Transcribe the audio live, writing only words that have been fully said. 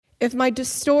If my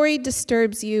story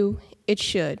disturbs you, it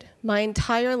should. My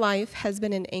entire life has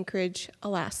been in Anchorage,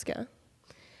 Alaska.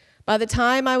 By the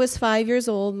time I was 5 years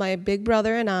old, my big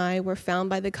brother and I were found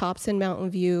by the cops in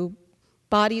Mountain View,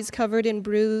 bodies covered in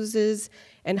bruises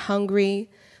and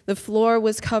hungry. The floor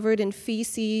was covered in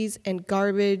feces and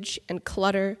garbage and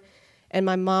clutter, and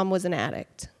my mom was an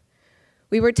addict.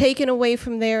 We were taken away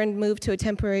from there and moved to a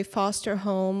temporary foster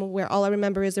home where all I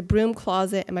remember is a broom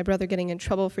closet and my brother getting in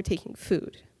trouble for taking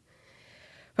food.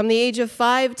 From the age of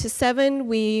 5 to 7,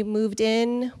 we moved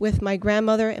in with my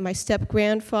grandmother and my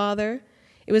step-grandfather.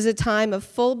 It was a time of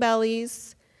full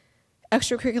bellies,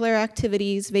 extracurricular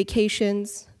activities,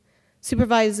 vacations,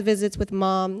 supervised visits with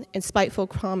mom, and spiteful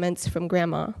comments from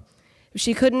grandma. If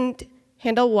she couldn't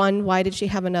handle one, why did she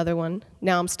have another one?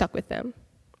 Now I'm stuck with them.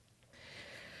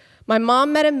 My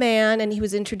mom met a man, and he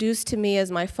was introduced to me as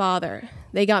my father.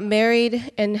 They got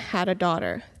married and had a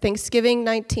daughter. Thanksgiving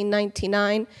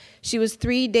 1999, she was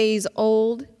 3 days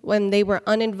old when they were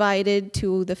uninvited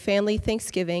to the family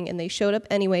Thanksgiving, and they showed up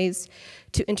anyways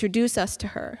to introduce us to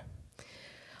her.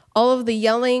 All of the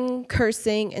yelling,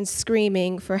 cursing, and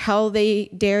screaming for how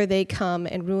dare they come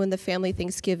and ruin the family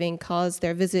Thanksgiving caused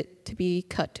their visit to be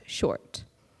cut short.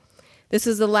 This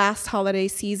is the last holiday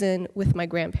season with my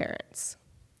grandparents.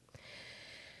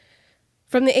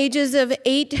 From the ages of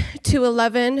 8 to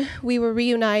 11, we were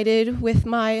reunited with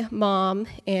my mom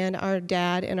and our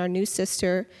dad and our new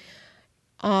sister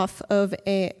off of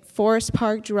a Forest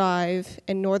Park Drive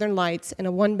in Northern Lights in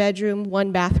a one-bedroom,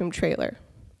 one-bathroom trailer.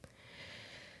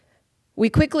 We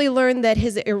quickly learned that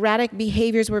his erratic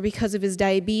behaviors were because of his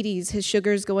diabetes, his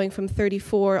sugars going from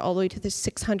 34 all the way to the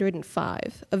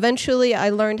 605. Eventually, I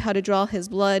learned how to draw his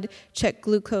blood, check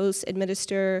glucose,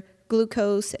 administer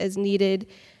glucose as needed,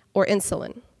 or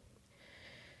insulin.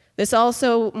 This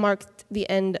also marked the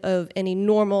end of any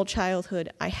normal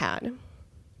childhood I had.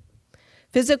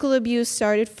 Physical abuse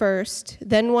started first.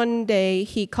 Then one day,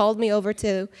 he called me over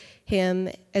to him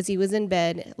as he was in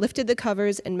bed, lifted the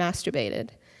covers, and masturbated.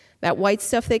 That white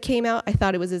stuff that came out, I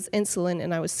thought it was his insulin,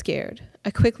 and I was scared.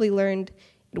 I quickly learned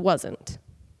it wasn't.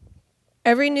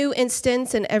 Every new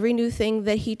instance and every new thing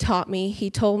that he taught me, he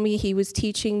told me he was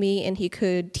teaching me, and he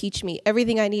could teach me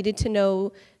everything I needed to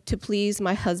know to please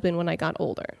my husband when I got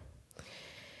older.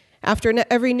 After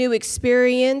every new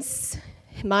experience,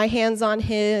 my hands on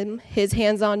him, his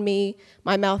hands on me,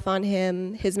 my mouth on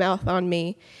him, his mouth on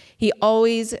me, he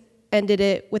always ended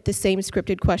it with the same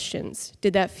scripted questions.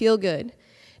 Did that feel good?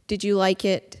 Did you like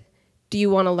it? Do you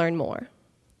want to learn more?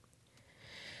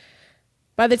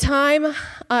 By the time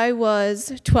I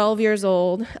was 12 years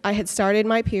old, I had started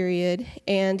my period,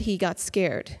 and he got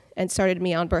scared and started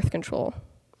me on birth control.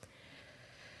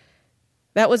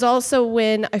 That was also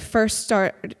when I first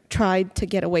tried to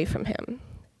get away from him.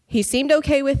 He seemed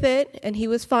okay with it, and he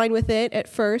was fine with it at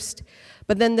first,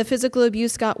 but then the physical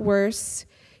abuse got worse.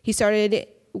 He started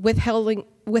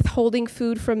withholding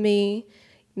food from me,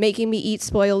 making me eat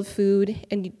spoiled food,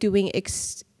 and doing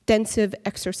extensive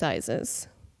exercises.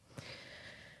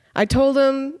 I told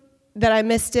him that I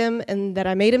missed him and that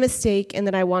I made a mistake and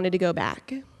that I wanted to go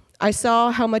back. I saw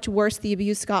how much worse the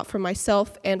abuse got from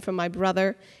myself and from my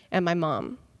brother and my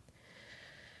mom.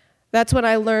 That's when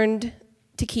I learned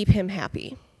to keep him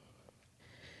happy.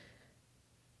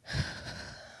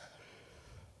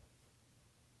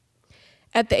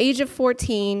 At the age of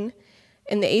 14,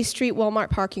 in the 8th Street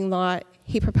Walmart parking lot,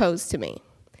 he proposed to me.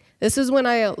 This is when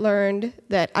I learned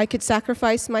that I could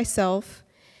sacrifice myself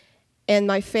and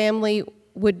my family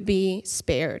would be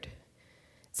spared,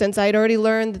 since I had already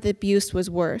learned that the abuse was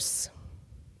worse.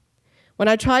 When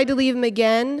I tried to leave him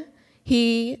again,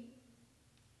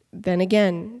 then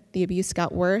again, the abuse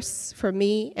got worse for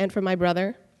me and for my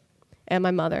brother and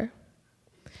my mother.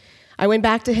 I went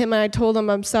back to him and I told him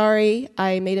I'm sorry,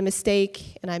 I made a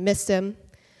mistake and I missed him,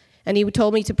 and he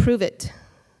told me to prove it.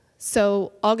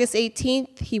 So August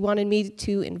 18th, he wanted me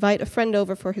to invite a friend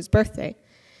over for his birthday.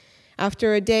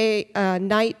 After a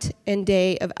night and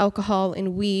day of alcohol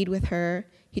and weed with her,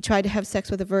 he tried to have sex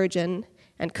with a virgin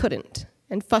and couldn't.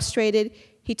 And frustrated,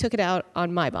 he took it out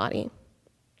on my body.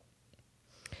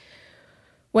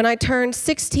 When I turned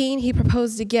 16, he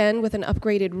proposed again with an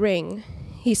upgraded ring.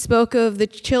 He spoke of the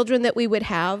children that we would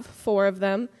have, 4 of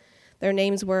them. Their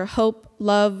names were Hope,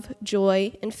 Love,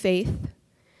 Joy, and Faith.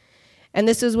 And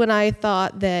this is when I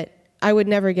thought that I would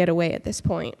never get away at this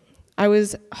point. I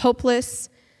was hopeless,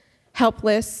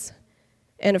 helpless,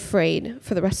 and afraid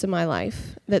for the rest of my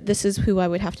life that this is who I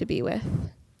would have to be with.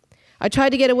 I tried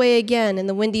to get away again in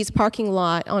the Wendy's parking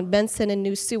lot on Benson and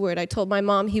New Seward. I told my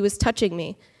mom he was touching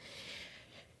me.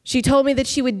 She told me that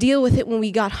she would deal with it when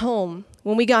we got home.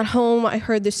 When we got home, I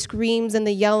heard the screams and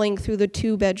the yelling through the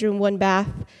 2-bedroom,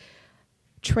 1-bath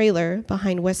trailer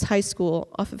behind West High School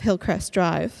off of Hillcrest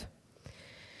Drive.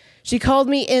 She called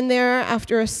me in there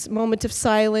after a moment of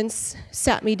silence,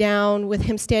 sat me down with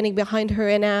him standing behind her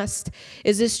and asked,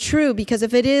 "Is this true? Because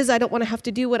if it is, I don't want to have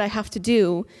to do what I have to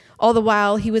do." All the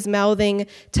while, he was mouthing,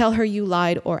 "Tell her you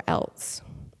lied or else."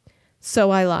 So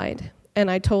I lied,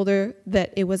 and I told her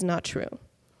that it was not true.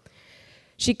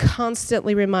 She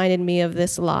constantly reminded me of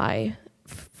this lie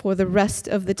for the rest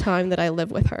of the time that I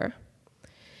lived with her.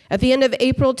 At the end of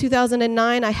April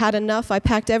 2009, I had enough. I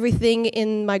packed everything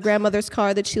in my grandmother's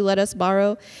car that she let us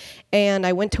borrow, and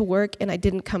I went to work, and I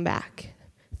didn't come back.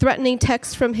 Threatening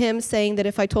texts from him saying that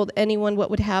if I told anyone what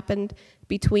would happen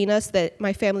between us, that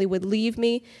my family would leave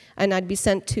me, and I'd be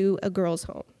sent to a girls'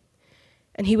 home.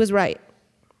 And he was right.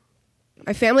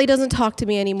 My family doesn't talk to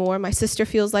me anymore. My sister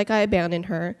feels like I abandoned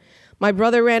her. My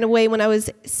brother ran away when I was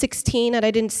 16, and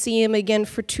I didn't see him again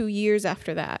for 2 years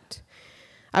after that.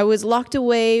 I was locked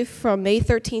away from May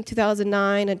 13,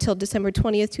 2009 until December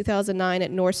 20th, 2009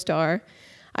 at North Star.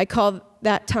 I call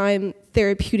that time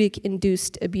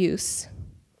therapeutic-induced abuse.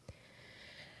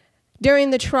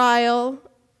 During the trial,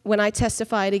 when I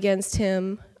testified against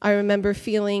him, I remember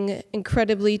feeling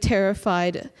incredibly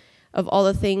terrified of all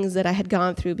the things that I had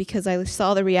gone through because I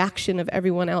saw the reaction of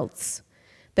everyone else,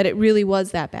 that it really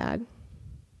was that bad.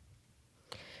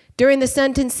 During the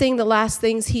sentencing, the last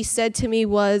things he said to me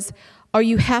was, "Are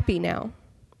you happy now?"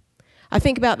 I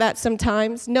think about that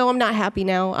sometimes. No, I'm not happy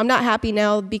now. I'm not happy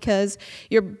now because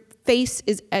your face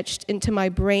is etched into my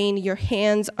brain. Your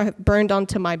hands are burned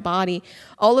onto my body.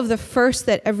 All of the first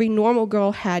that every normal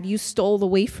girl had, you stole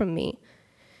away from me.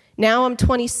 Now I'm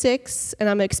 26, and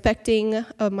I'm expecting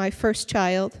my first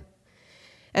child.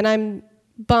 And I'm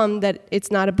bummed that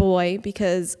it's not a boy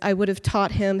because I would have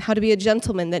taught him how to be a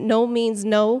gentleman, that no means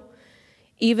no.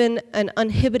 Even an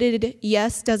uninhibited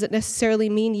yes doesn't necessarily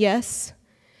mean yes.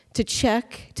 To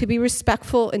check, to be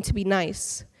respectful, and to be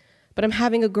nice. But I'm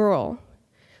having a girl.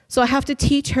 So I have to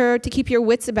teach her to keep your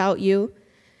wits about you,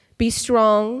 be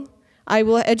strong. I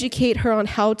will educate her on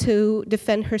how to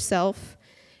defend herself,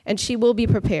 and she will be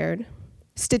prepared.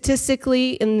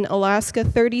 Statistically, in Alaska,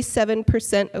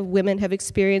 37% of women have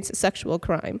experienced sexual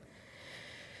crime.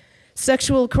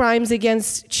 Sexual crimes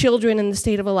against children in the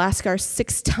state of Alaska are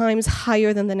 6 times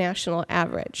higher than the national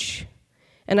average.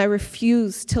 And I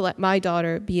refuse to let my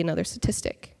daughter be another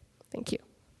statistic. Thank you.